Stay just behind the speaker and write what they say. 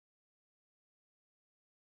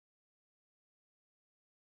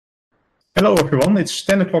Hello everyone, it's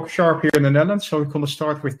 10 o'clock sharp here in the Netherlands, so we're going to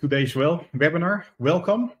start with today's webinar.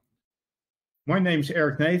 Welcome. My name is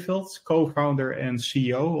Eric Neyveld, co-founder and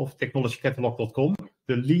CEO of technologycatalog.com,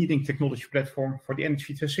 the leading technology platform for the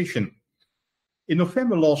energy transition. In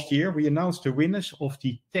November last year, we announced the winners of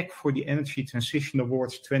the Tech for the Energy Transition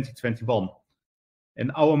Awards 2021.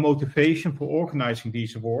 And our motivation for organizing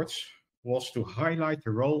these awards was to highlight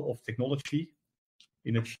the role of technology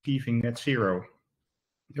in achieving net zero.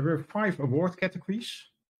 There were 5 award categories,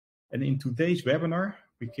 and in today's webinar,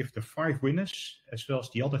 we give the 5 winners, as well as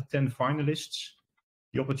the other 10 finalists,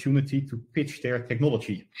 the opportunity to pitch their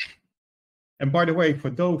technology. And by the way, for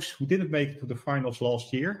those who didn't make it to the finals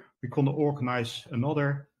last year, we're going to organize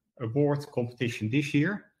another award competition this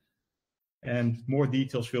year, and more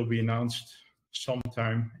details will be announced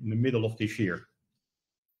sometime in the middle of this year.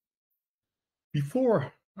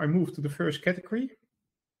 Before I move to the first category,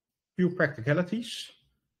 few practicalities.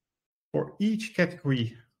 For each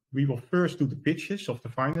category, we will first do the pitches of the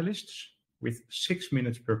finalists with 6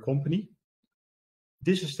 minutes per company.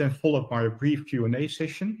 This is then followed by a brief Q&A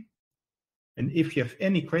session. And if you have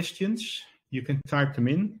any questions, you can type them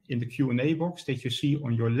in the Q&A box that you see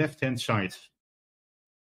on your left-hand side.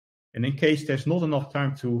 And in case there's not enough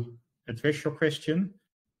time to address your question,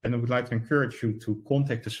 then I would like to encourage you to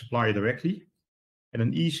contact the supplier directly. And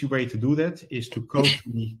an easy way to do that is to go to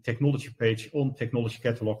the technology page on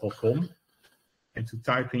technologycatalog.com and to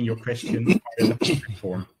type in your question via the contact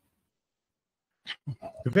form.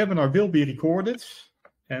 The webinar will be recorded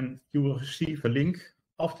and you will receive a link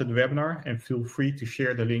after the webinar, and feel free to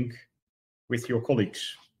share the link with your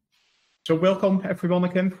colleagues. So welcome everyone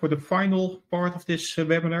again for the final part of this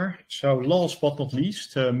webinar. So last but not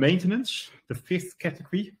least, maintenance, the 5th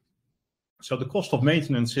category. So the cost of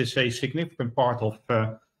maintenance is a significant part of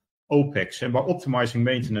OPEX, and by optimizing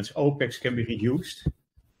maintenance, OPEX can be reduced,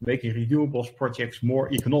 making renewables projects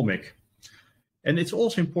more economic. And it's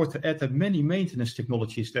also important to add that many maintenance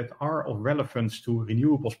technologies that are of relevance to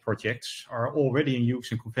renewables projects are already in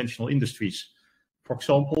use in conventional industries. For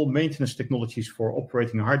example, maintenance technologies for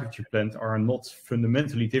operating a hydrogen plant are not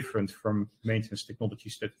fundamentally different from maintenance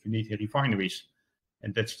technologies that you need in refineries.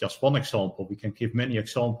 And that's just one example. We can give many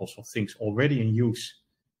examples of things already in use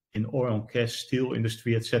in oil and gas, steel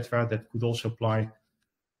industry, etc. that could also apply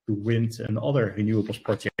to wind and other renewables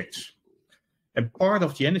projects. And part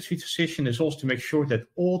of the energy transition is also to make sure that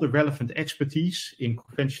all the relevant expertise in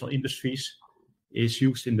conventional industries is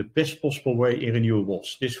used in the best possible way in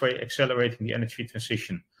renewables, this way accelerating the energy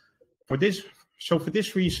transition. For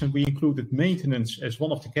this reason, we included maintenance as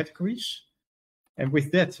one of the categories. And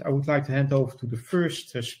with that, I would like to hand over to the first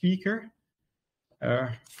speaker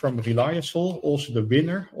from ReliaSol, also the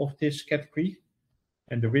winner of this category.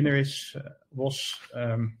 And the winner was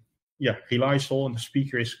ReliaSol, and the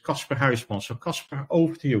speaker is Kasper Huisman. So Kasper,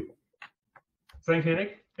 over to you. Thanks,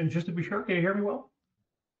 Eric. And just to be sure, can you hear me well?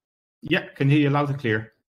 Yeah, can hear you loud and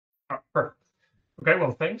clear. Oh, perfect. Okay,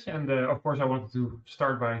 well, thanks. And of course, I wanted to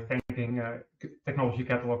start by thanking Technology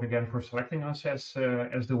Catalog again for selecting us as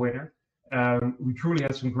the winner. We truly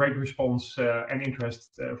had some great response and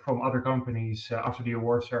interest from other companies after the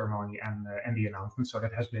award ceremony and the announcement. So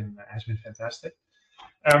that has been fantastic.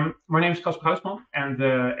 My name is Kasper Huisman, and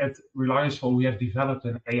at ReliaSol we have developed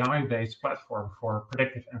an AI-based platform for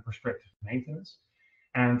predictive and prescriptive maintenance.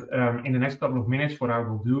 And in the next couple of minutes, what I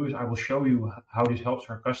will do is I will show you how this helps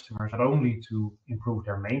our customers not only to improve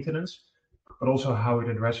their maintenance, but also how it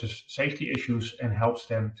addresses safety issues and helps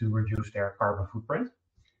them to reduce their carbon footprint.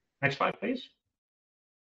 Next slide, please.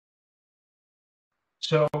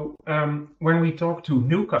 So when we talk to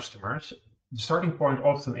new customers, the starting point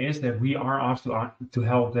often is that we are asked to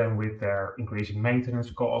help them with their increasing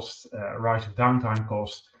maintenance costs, rising downtime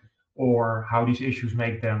costs, or how these issues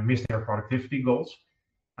make them miss their productivity goals.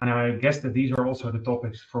 And I guess that these are also the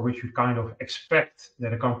topics for which you kind of expect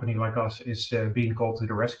that a company like us is being called to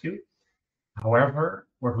the rescue. However,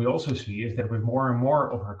 what we also see is that with more and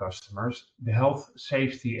more of our customers, the health,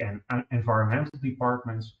 safety, and environmental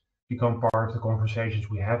departments become part of the conversations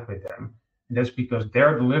we have with them. And that's because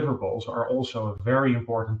their deliverables are also a very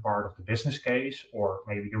important part of the business case, or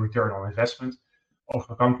maybe the return on investment of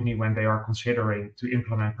a company when they are considering to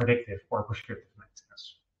implement predictive or prescriptive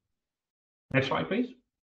maintenance. Next slide, please.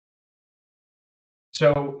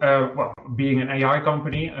 So, being an AI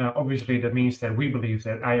company, obviously that means that we believe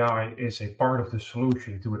that AI is a part of the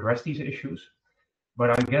solution to address these issues. But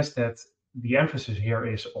I guess that the emphasis here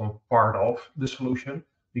is on part of the solution,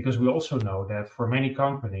 because we also know that for many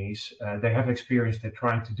companies, they have experienced that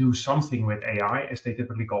trying to do something with AI, as they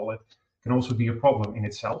typically call it, can also be a problem in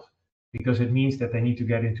itself, because it means that they need to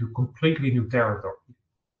get into completely new territory.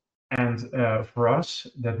 And for us,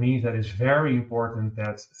 that means that it's very important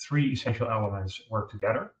that three essential elements work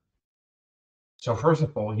together. So first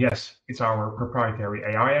of all, yes, it's our proprietary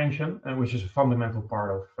AI engine, which is a fundamental part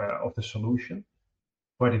of the solution.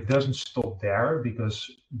 But it doesn't stop there, because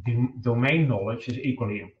the domain knowledge is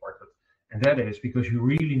equally important. And that is because you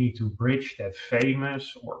really need to bridge that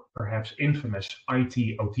famous or perhaps infamous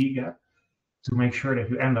IT-OT gap to make sure that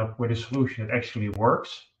you end up with a solution that actually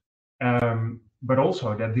works, but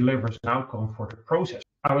also that delivers an outcome for the process.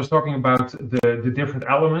 I was talking about the different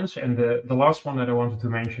elements, and the last one that I wanted to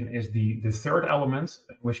mention is the third element,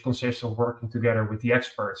 which consists of working together with the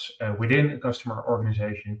experts within a customer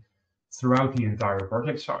organization throughout the entire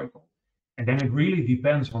project cycle. And then it really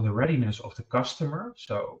depends on the readiness of the customer,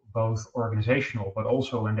 so both organizational, but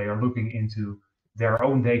also when they are looking into their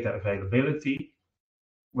own data availability,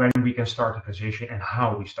 when we can start the transition and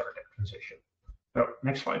how we start that transition. So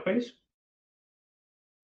next slide, please.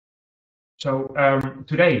 So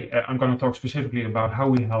today I'm going to talk specifically about how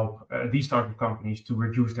we help these type of companies to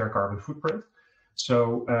reduce their carbon footprint.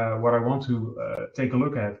 So what I want to take a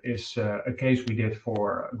look at is a case we did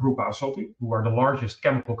for Valvetight, who are the largest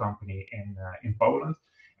chemical company in Poland.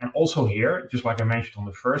 And also here, just like I mentioned on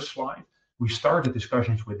the first slide, we started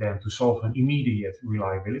discussions with them to solve an immediate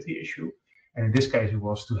reliability issue. And in this case, it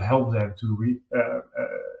was to help them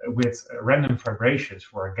with random vibrations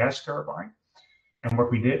for a gas turbine. And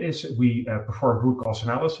what we did is we performed root cause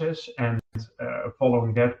analysis, and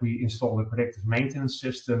following that, we installed a predictive maintenance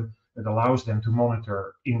system that allows them to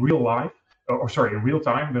monitor in real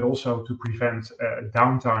time, but also to prevent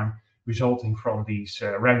downtime resulting from these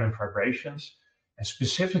random vibrations. And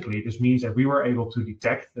specifically, this means that we were able to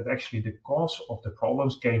detect that actually the cause of the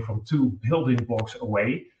problems came from two building blocks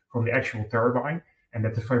away from the actual turbine, and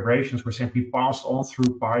that the vibrations were simply passed on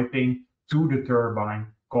through piping to the turbine,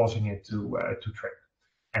 causing it to trip.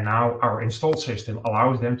 And now our installed system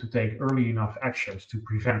allows them to take early enough actions to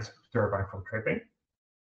prevent the turbine from tripping.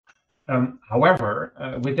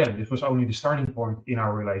 However, with them, this was only the starting point in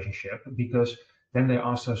our relationship, because then they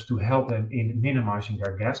asked us to help them in minimizing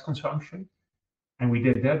their gas consumption. And we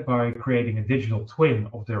did that by creating a digital twin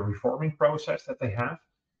of the reforming process that they have.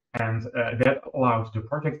 And that allowed the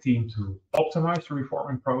project team to optimize the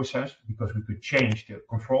reforming process, because we could change the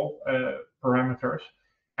control parameters.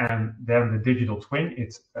 And then the digital twin,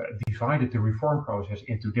 it divided the reform process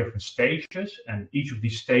into different stages. And each of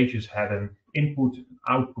these stages had an input, an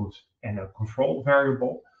output, and a control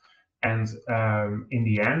variable. And in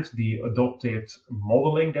the end, the adopted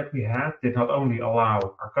modeling that we had did not only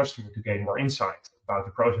allow our customer to gain more insight about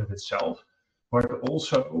the process itself, but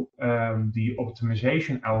also the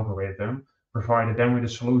optimization algorithm provided them with a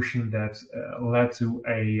solution that led to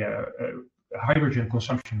a hydrogen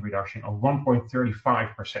consumption reduction of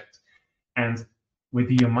 1.35%. And with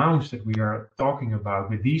the amounts that we are talking about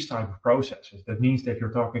with these type of processes, that means that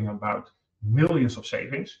you're talking about millions of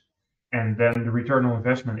savings. And then the return on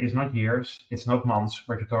investment is not years, it's not months,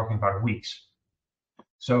 but you're talking about weeks.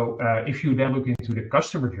 So if you then look into the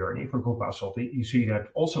customer journey for Valvetight, you see that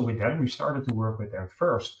also with them, we started to work with them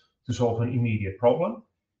first to solve an immediate problem.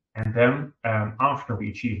 And then after we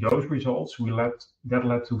achieved those results, that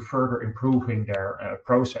led to further improving their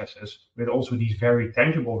processes with also these very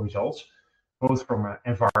tangible results, both from an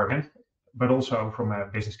environment, but also from a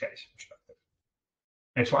business case perspective.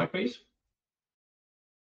 Next slide, please.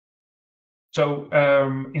 So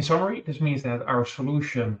in summary, this means that our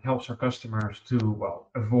solution helps our customers to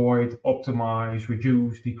avoid, optimize,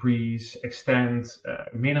 reduce, decrease, extend,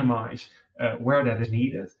 minimize where that is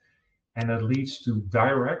needed. And that leads to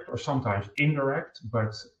direct or sometimes indirect,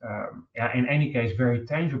 but in any case, very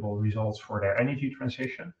tangible results for their energy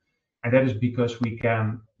transition. And that is because we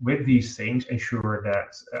can, with these things, ensure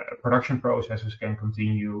that production processes can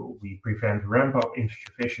continue. We prevent ramp-up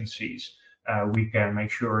inefficiencies. We can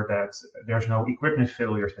make sure that there's no equipment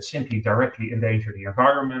failures that simply directly endanger the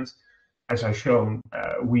environment. As I've shown,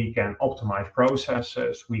 we can optimize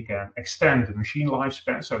processes. We can extend the machine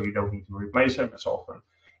lifespan, so you don't need to replace them as often.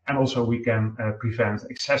 And also we can prevent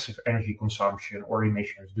excessive energy consumption or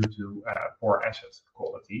emissions due to poor asset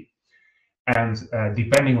quality. And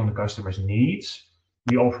depending on the customer's needs,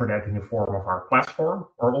 we offer that in the form of our platform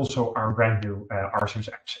or also our brand new RSIMS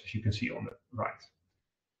apps, as you can see on the right.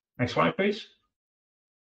 Next slide, please.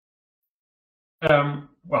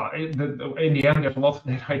 Well, in the end, there's a lot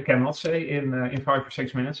that I cannot say in 5 or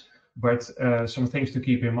 6 minutes, but some things to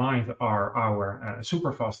keep in mind are our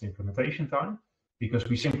super fast implementation time, because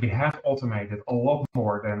we simply have automated a lot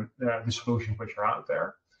more than the solutions which are out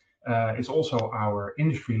there. It's also our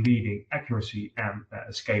industry-leading accuracy and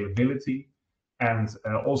scalability. and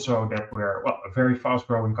also that we're a very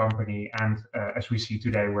fast-growing company, and as we see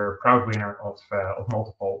today, we're a proud winner of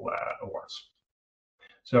multiple awards.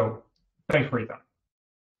 So thanks for your time.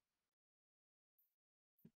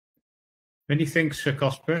 Many thanks,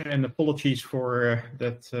 Kasper, and apologies for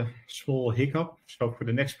that small hiccup. So for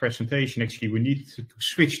the next presentation, actually, we need to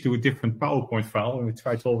switch to a different PowerPoint file, and we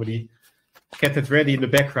tried to already get it ready in the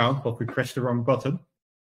background, but we pressed the wrong button.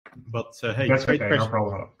 But hey, that's okay, no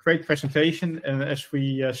problem. Great presentation. And as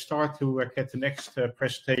we start to get the next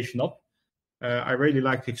presentation up, I really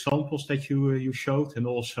like the examples that you showed, and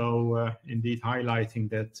also indeed highlighting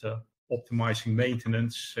that optimizing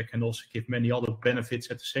maintenance can also give many other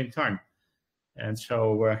benefits at the same time. And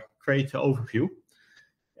so great overview.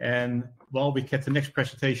 And while we get the next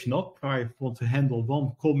presentation up, I want to handle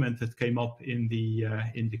one comment that came up in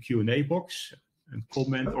the Q&A box, a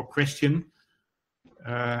comment or question,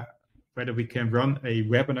 whether we can run a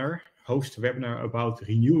webinar, host a webinar about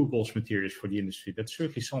renewables materials for the industry. That's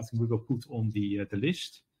certainly something we will put on the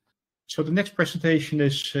list. So the next presentation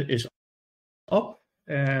is up,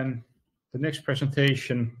 and the next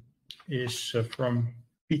presentation is from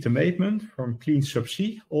Peter Maidment from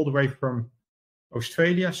CleanSubSea, all the way from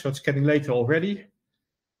Australia. So it's getting later already.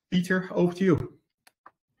 Peter, over to you.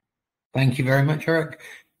 Thank you very much, Eric.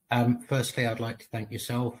 Firstly, I'd like to thank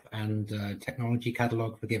yourself and Technology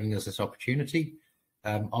Catalog for giving us this opportunity.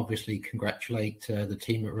 Obviously, congratulate the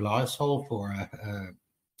team at ReliaSol for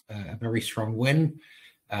a very strong win,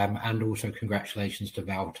 and also congratulations to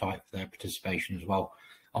Valvetight for their participation as well.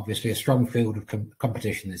 Obviously, a strong field of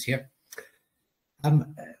competition this year.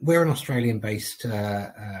 We're an Australian-based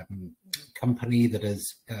company that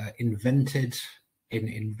has invented,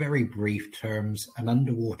 in very brief terms, an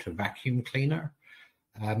underwater vacuum cleaner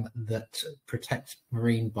that protects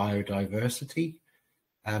marine biodiversity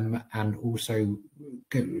and also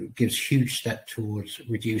gives huge step towards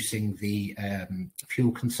reducing the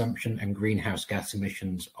fuel consumption and greenhouse gas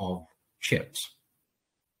emissions of ships.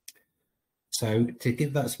 So to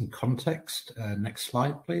give that some context, next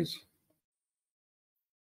slide, please.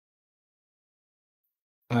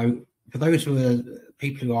 So for those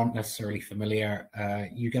people who aren't necessarily familiar,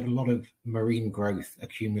 you get a lot of marine growth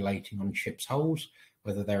accumulating on ships' hulls,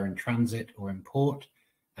 whether they're in transit or in port.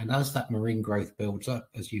 And as that marine growth builds up,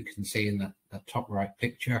 as you can see in that top right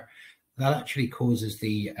picture, that actually causes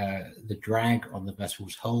the drag on the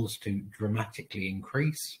vessel's hulls to dramatically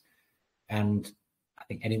increase. And I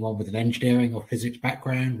think anyone with an engineering or physics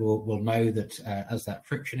background will know that as that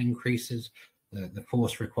friction increases, the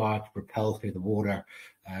force required to propel through the water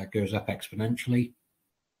goes up exponentially.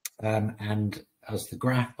 And as the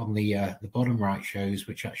graph on the bottom right shows,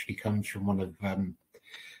 which actually comes from one of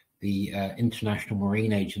the international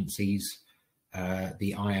marine agencies,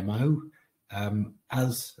 the IMO,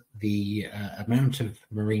 as the amount of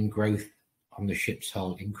marine growth on the ship's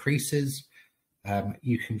hull increases,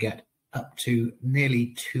 you can get up to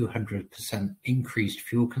nearly 200% increased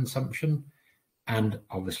fuel consumption, and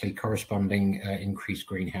obviously corresponding increased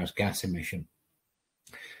greenhouse gas emission.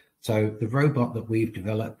 So the robot that we've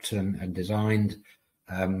developed and designed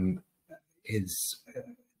is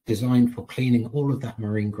designed for cleaning all of that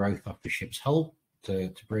marine growth off the ship's hull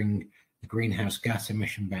to bring the greenhouse gas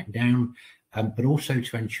emission back down, but also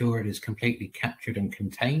to ensure it is completely captured and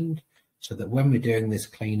contained, so that when we're doing this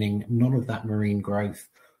cleaning, none of that marine growth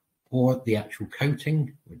or the actual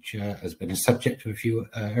coating, which has been a subject of a few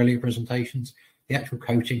earlier presentations, the actual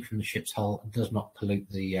coating from the ship's hull does not pollute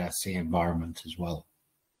the sea environment as well.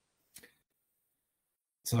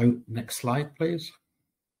 So next slide, please.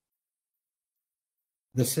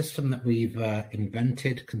 The system that we've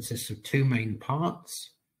invented consists of two main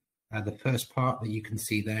parts. The first part that you can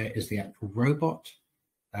see there is the actual robot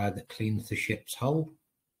that cleans the ship's hull.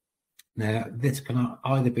 Now, this can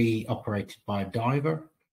either be operated by a diver,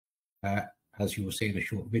 as you will see in a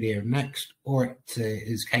short video next, or it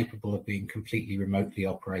is capable of being completely remotely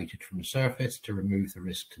operated from the surface to remove the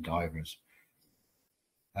risk to divers.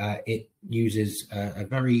 It uses a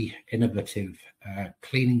very innovative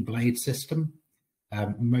cleaning blade system.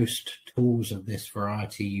 Most tools of this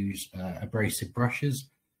variety use abrasive brushes,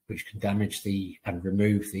 which can damage and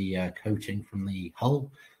remove the coating from the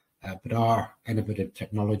hull. But our innovative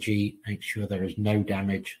technology makes sure there is no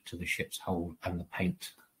damage to the ship's hull and the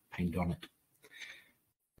paint on it.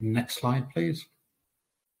 Next slide, please.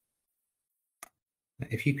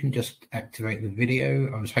 If you can just activate the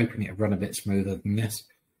video, I was hoping it would run a bit smoother than this.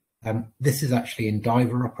 This is actually in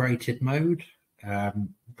diver operated mode,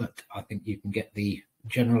 but I think you can get the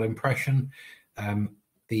general impression.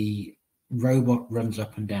 The robot runs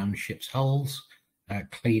up and down ship's hulls,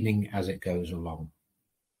 cleaning as it goes along.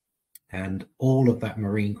 And all of that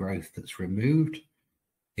marine growth that's removed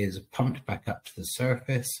is pumped back up to the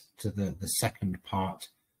surface to the second part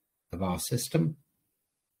of our system.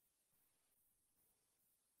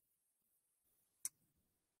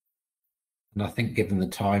 And I think given the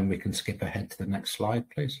time, we can skip ahead to the next slide,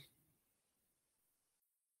 please.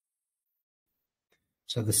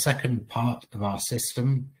 So the second part of our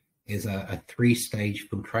system is a three-stage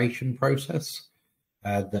filtration process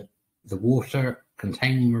that the water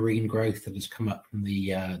containing marine growth that has come up from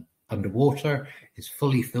the underwater is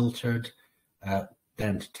fully filtered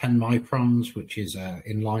down to 10 microns, which is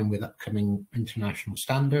in line with upcoming international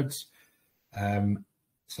standards,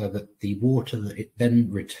 so that the water that it then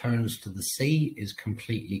returns to the sea is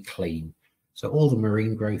completely clean. So all the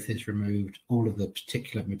marine growth is removed, all of the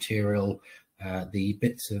particulate material, the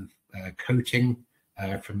bits of coating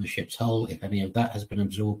from the ship's hull, if any of that has been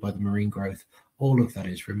absorbed by the marine growth, all of that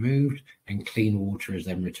is removed and clean water is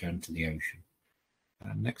then returned to the ocean.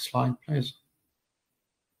 Next slide, please.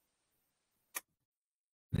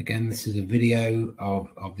 Again, this is a video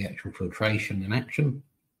of the actual filtration in action.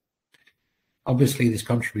 Obviously, this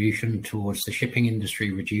contribution towards the shipping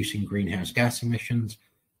industry reducing greenhouse gas emissions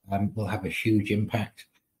will have a huge impact.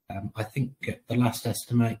 I think at the last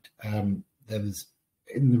estimate, there was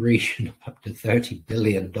in the region of up to $30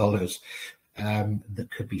 billion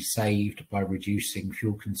that could be saved by reducing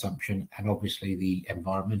fuel consumption, and obviously the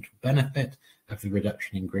environmental benefit of the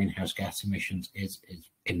reduction in greenhouse gas emissions is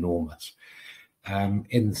enormous.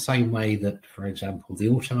 In the same way that, for example, the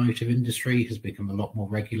automotive industry has become a lot more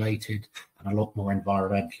regulated and a lot more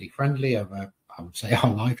environmentally friendly over, I would say,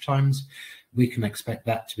 our lifetimes, we can expect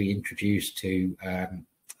that to be introduced to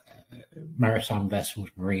maritime vessels,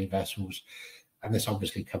 marine vessels, and this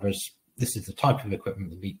obviously covers, this is the type of equipment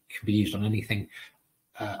that can be used on anything.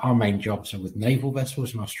 Our main jobs are with naval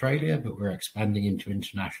vessels in Australia, but we're expanding into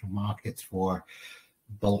international markets for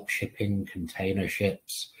bulk shipping, container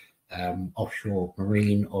ships, offshore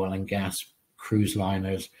marine, oil and gas, cruise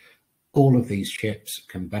liners. All of these ships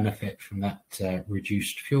can benefit from that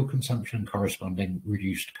reduced fuel consumption, corresponding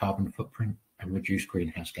reduced carbon footprint and reduced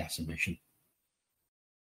greenhouse gas emission.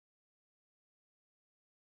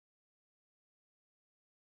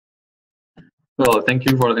 Well, thank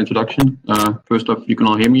you for the introduction. First off, you can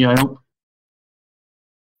all hear me, I hope.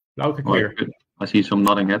 Loud and clear. Good. I see some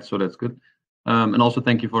nodding heads, so that's good. And also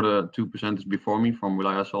thank you for the two presenters before me from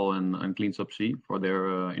ReliaSol and CleanSubSea for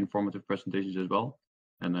their informative presentations as well.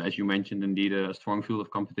 And as you mentioned, indeed, a strong field of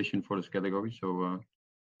competition for this category. So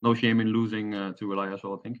no shame in losing to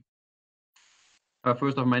ReliaSol, I think.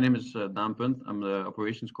 First off, my name is Daan Punt. I'm the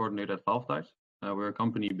operations coordinator at Valvetight. We're a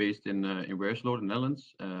company based in Envirocart, the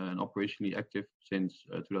Netherlands, and operationally active since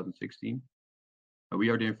 2016. We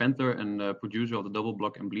are the inventor and producer of the double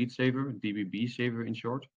block and bleed saver, DBB-SAVER in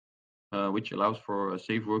short, which allows for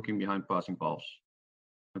safe working behind passing valves.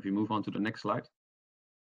 If we move on to the next slide.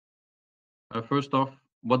 First off,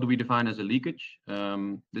 what do we define as a leakage?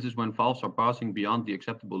 This is when valves are passing beyond the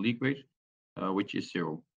acceptable leak rate, which is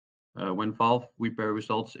 0. When valve repair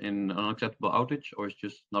results in an unacceptable outage or is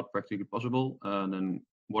just not practically possible, then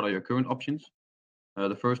what are your current options?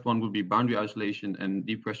 The first one would be boundary isolation and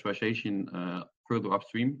depressurization further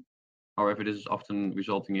upstream. However, this is often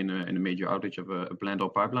resulting in a major outage of a plant or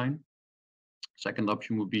pipeline. Second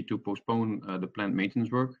option would be to postpone the plant maintenance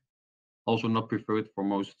work, also not preferred for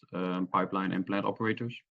most pipeline and plant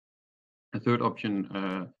operators. A third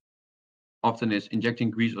option often is injecting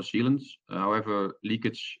grease or sealants. However,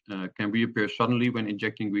 leakage can reappear suddenly when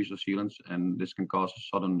injecting grease or sealants, and this can cause a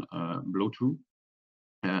sudden blow-through.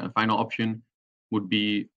 A final option would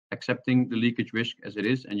be accepting the leakage risk as it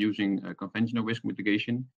is and using conventional risk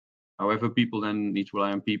mitigation. However, people then need to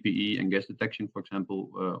rely on PPE and gas detection, for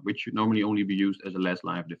example, which should normally only be used as a last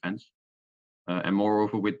line of defense. And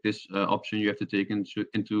moreover, with this option, you have to take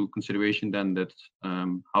into consideration then that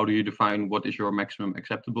how do you define what is your maximum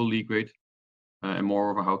acceptable leak rate? And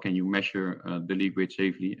moreover, how can you measure the leak rate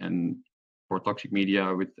safely? And for toxic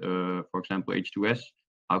media with, for example, H2S,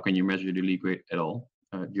 how can you measure the leak rate at all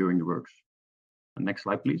during the works? Next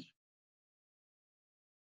slide, please.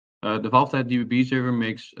 The Valvetight DBB-SAVER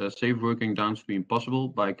makes safe working downstream possible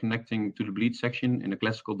by connecting to the bleed section in a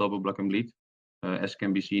classical double block and bleed, as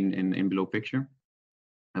can be seen in below picture.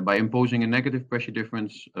 By imposing a negative pressure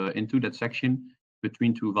difference into that section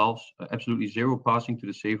between two valves, absolutely 0 passing to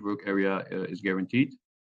the safe work area is guaranteed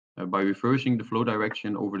by reversing the flow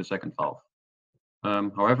direction over the second valve.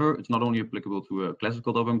 However, it's not only applicable to a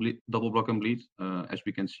classical double block and bleed, as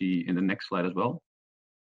we can see in the next slide as well.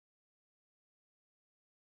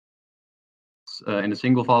 in a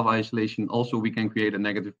single valve isolation, also we can create a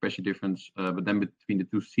negative pressure difference, but then between the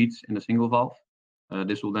two seats in a single valve.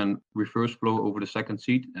 This will then reverse flow over the second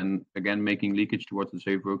seat, and again making leakage towards the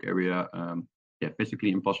safe work area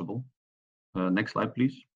physically impossible. Next slide,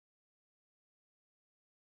 please.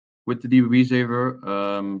 With the DBB-SAVER,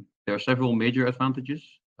 there are several major advantages.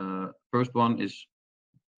 First one is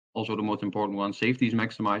also the most important one. Safety is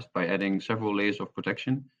maximized by adding several layers of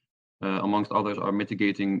protection. Amongst others are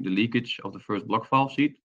mitigating the leakage of the first block valve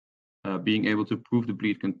seat, being able to prove the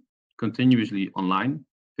bleed continuously online,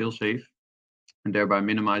 fail safe, and thereby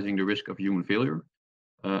minimizing the risk of human failure,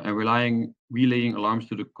 and relaying alarms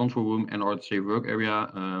to the control room and or the safe work area,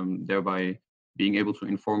 thereby being able to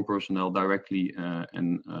inform personnel directly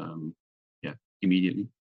and immediately.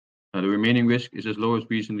 The remaining risk is as low as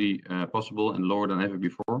reasonably possible and lower than ever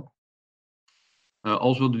before.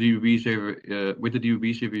 Also, the DBB-SAVER, with the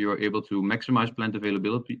DBB-SAVER, you are able to maximize plant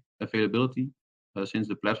availability since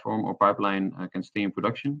the platform or pipeline can stay in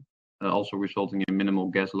production, also resulting in minimal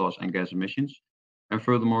gas loss and gas emissions. And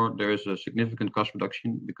furthermore, there is a significant cost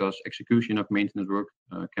reduction because execution of maintenance work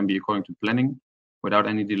can be according to planning without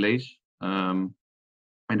any delays. And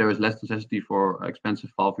there is less necessity for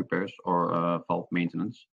expensive valve repairs or valve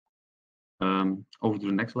maintenance. Over to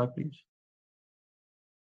the next slide, please.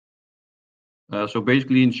 So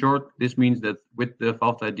basically, in short, this means that with the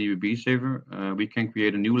Valvetight DBB-SAVER, we can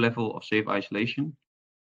create a new level of safe isolation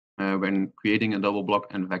when creating a double block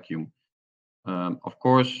and vacuum. Of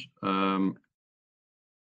course,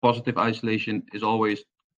 positive isolation is always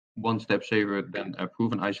one step safer than a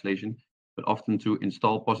proven isolation, but often to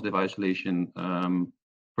install positive isolation,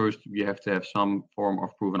 first you have to have some form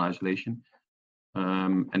of proven isolation,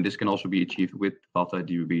 and this can also be achieved with Valvetight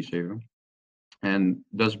DBB-SAVER, and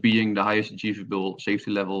thus being the highest achievable safety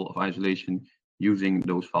level of isolation using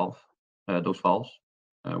those valves,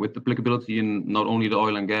 with applicability in not only the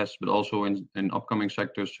oil and gas, but also in upcoming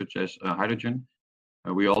sectors such as hydrogen.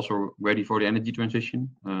 We are also ready for the energy transition.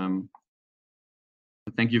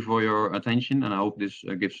 Thank you for your attention, and I hope this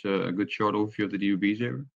gives a good short overview of the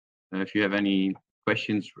DBB-SAVER. If you have any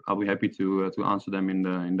questions, I'll be happy to answer them in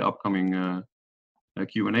the upcoming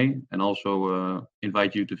Q&A, and also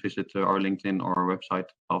invite you to visit our LinkedIn or our website,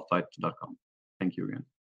 valvetight.com. Thank you again.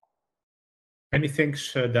 Many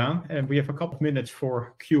thanks, Daan. And we have a couple of minutes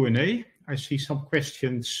for Q&A. I see some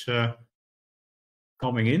questions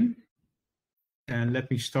coming in. And let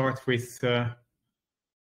me start with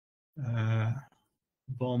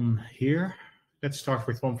one here. Let's start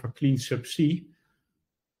with one for CleanSubSea.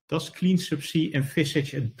 Does CleanSubSea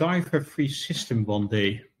envisage a diver-free system one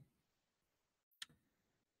day?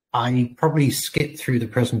 I probably skipped through the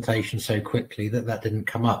presentation so quickly that didn't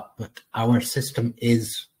come up, but our system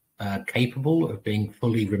is capable of being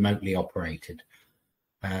fully remotely operated.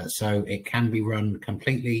 So it can be run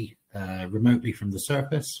completely remotely from the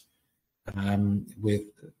surface, with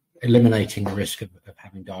eliminating the risk of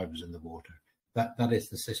having divers in the water. That is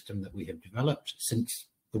the system that we have developed since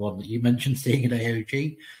the one that you mentioned, seeing at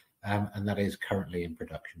AOG, and that is currently in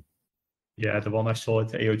production. Yeah, the one I saw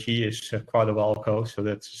at AOG is quite a while ago, so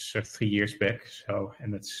that's 3 years back. So,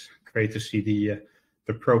 and it's great to see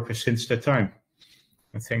the progress since that time.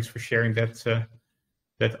 And thanks for sharing that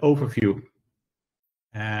that overview.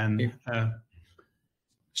 And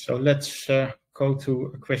so let's go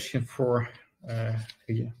to a question for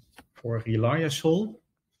ReliaSol.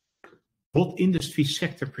 What industry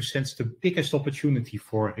sector presents the biggest opportunity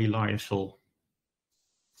for ReliaSol?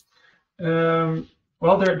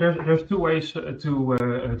 Well, there's two ways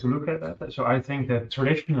to look at that. So I think that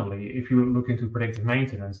traditionally, if you look into predictive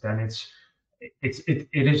maintenance, then it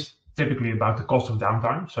is typically about the cost of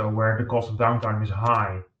downtime. So where the cost of downtime is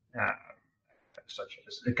high, such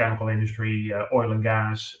as the chemical industry, oil and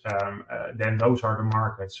gas, then those are the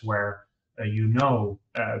markets where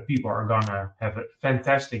people are gonna have a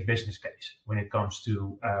fantastic business case when it comes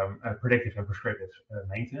to predictive and prescriptive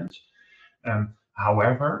maintenance.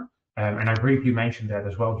 However, and I briefly mentioned that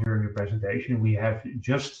as well during the presentation, we have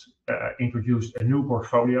just introduced a new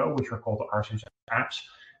portfolio, which are called the RSIMS apps,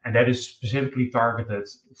 and that is specifically targeted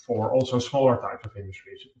for also smaller types of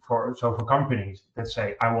industries. So for companies that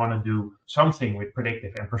say, I want to do something with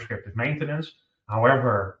predictive and prescriptive maintenance.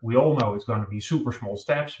 However, we all know it's going to be super small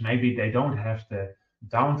steps. Maybe they don't have the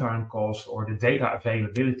downtime cost or the data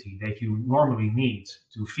availability that you normally need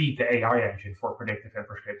to feed the AI engine for predictive and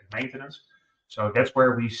prescriptive maintenance. So that's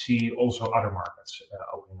where we see also other markets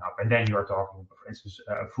opening up. And then you're talking, for instance,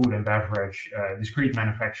 food and beverage, discrete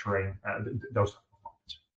manufacturing, those type of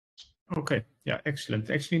markets. Okay, yeah, excellent.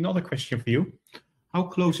 Actually, another question for you. How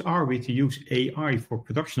close are we to use AI for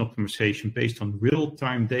production optimization based on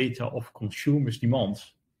real-time data of consumers'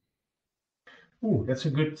 demands? Ooh, that's a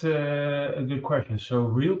good question. So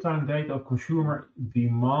real-time data of consumer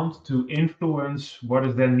demand to influence what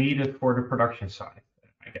is then needed for the production side,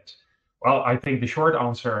 I guess. Well, I think the short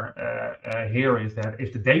answer here is that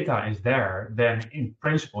if the data is there, then in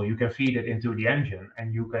principle you can feed it into the engine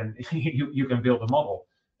and you can you can build a model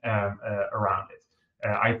around it.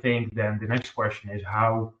 I think then the next question is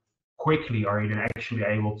how quickly are you then actually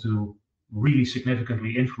able to really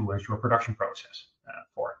significantly influence your production process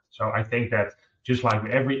for it. So I think that just like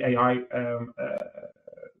with every AI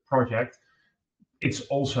project, it's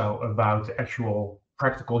also about the actual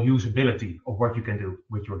practical usability of what you can do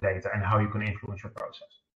with your data and how you can influence your process.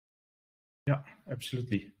 Yeah,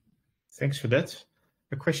 absolutely. Thanks for that.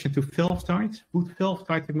 A question to Valvetight. Would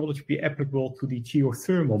Valvetight technology be applicable to the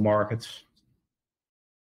geothermal markets?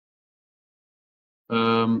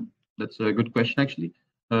 That's a good question, actually.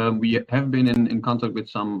 We have been in contact with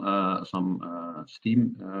some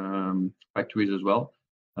steam factories as well,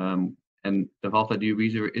 and the Valvetight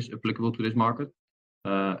DBB-SAVER is applicable to this market.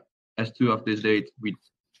 As to of this date, we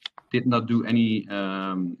did not do any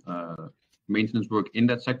maintenance work in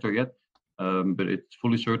that sector yet, but it's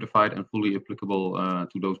fully certified and fully applicable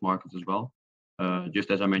to those markets as well. Just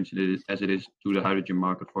as I mentioned, as it is to the hydrogen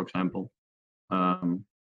market, for example.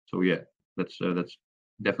 So yeah, that's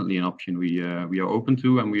definitely an option we are open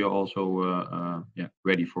to, and we are also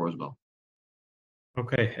ready for as well.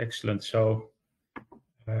 Okay, excellent. So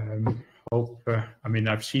I mean,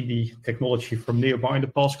 I've seen the technology from nearby in the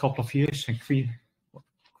past couple of years, and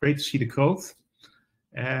great to see the growth,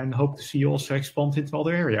 and hope to see you also expand into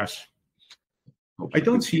other areas. I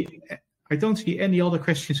don't see any other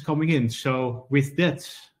questions coming in. So with that,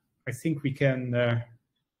 I think we can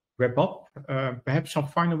wrap up. Perhaps some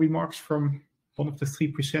final remarks from one of the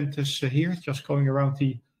three presenters here, just going around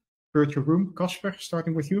the virtual room. Kasper,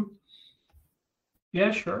 starting with you.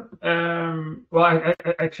 Yeah, sure. Well,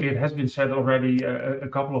 actually, it has been said already a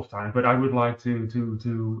couple of times, but I would like to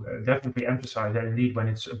definitely emphasize that indeed, when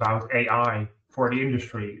it's about AI for the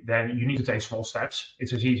industry, then you need to take small steps.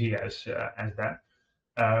 It's as easy as that.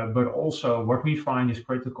 But also, what we find is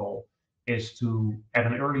critical is to, at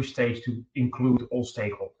an early stage, to include all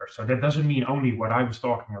stakeholders. So that doesn't mean only what I was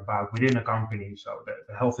talking about within a company, so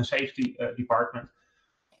the health and safety department.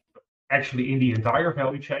 Actually in the entire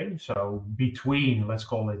value chain, so between, let's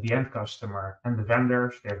call it, the end customer and the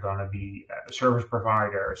vendors, they're going to be service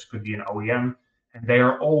providers, could be an OEM, and they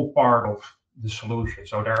are all part of the solution.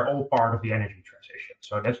 So they're all part of the energy transition.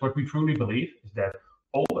 So that's what we truly believe, is that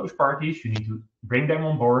all those parties, you need to bring them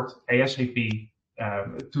on board ASAP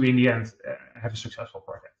to, in the end, have a successful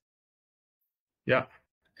project. Yeah,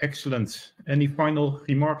 excellent. Any final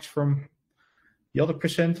remarks from the other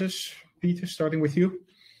presenters? Peter, starting with you.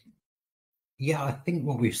 Yeah, I think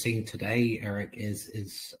what we've seen today, Eric,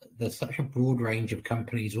 is there's such a broad range of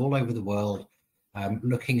companies all over the world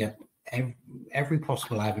looking at every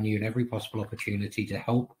possible avenue and every possible opportunity to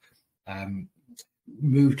help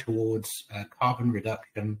move towards carbon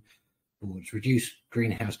reduction, towards reduced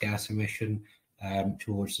greenhouse gas emission,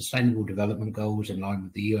 towards sustainable development goals in line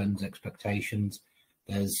with the UN's expectations.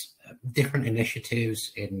 There's different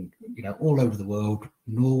initiatives in all over the world: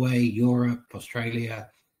 Norway, Europe,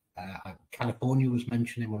 Australia. California was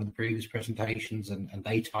mentioned in one of the previous presentations, and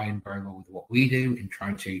they tie in very well with what we do in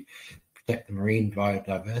trying to protect the marine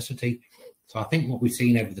biodiversity. So I think what we've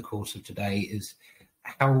seen over the course of today is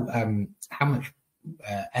how much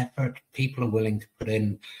effort people are willing to put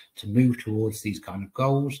in to move towards these kind of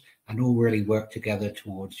goals, and all really work together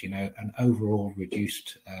towards an overall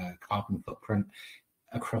reduced carbon footprint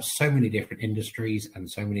across so many different industries and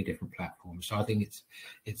so many different platforms. So I think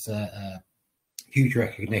it's a huge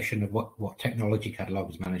recognition of what Technology Catalog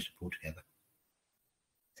has managed to pull together.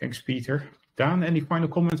 Thanks, Peter. Daan, any final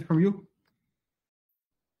comments from you?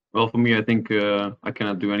 Well, for me, I think I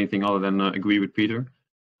cannot do anything other than agree with Peter.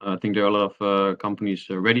 I think there are a lot of companies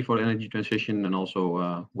ready for the energy transition, and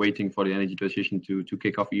also waiting for the energy transition to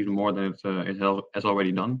kick off even more than it has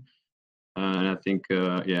already done. And I think,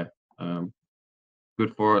 good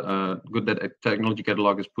that Technology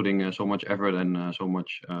Catalog is putting so much effort and so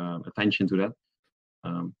much attention to that.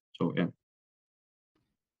 So yeah.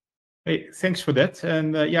 Hey, thanks for that,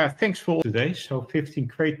 and thanks for all today. So 15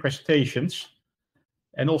 great presentations,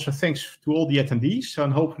 and also thanks to all the attendees.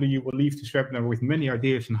 And hopefully you will leave this webinar with many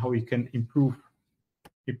ideas on how you can improve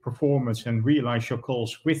your performance and realize your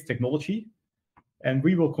goals with technology. And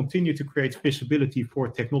we will continue to create visibility for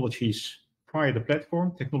technologies via the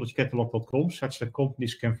platform technologycatalog.com, such that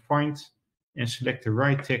companies can find and select the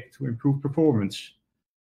right tech to improve performance.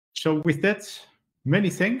 So with that, many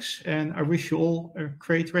thanks, and I wish you all a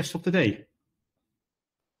great rest of the day.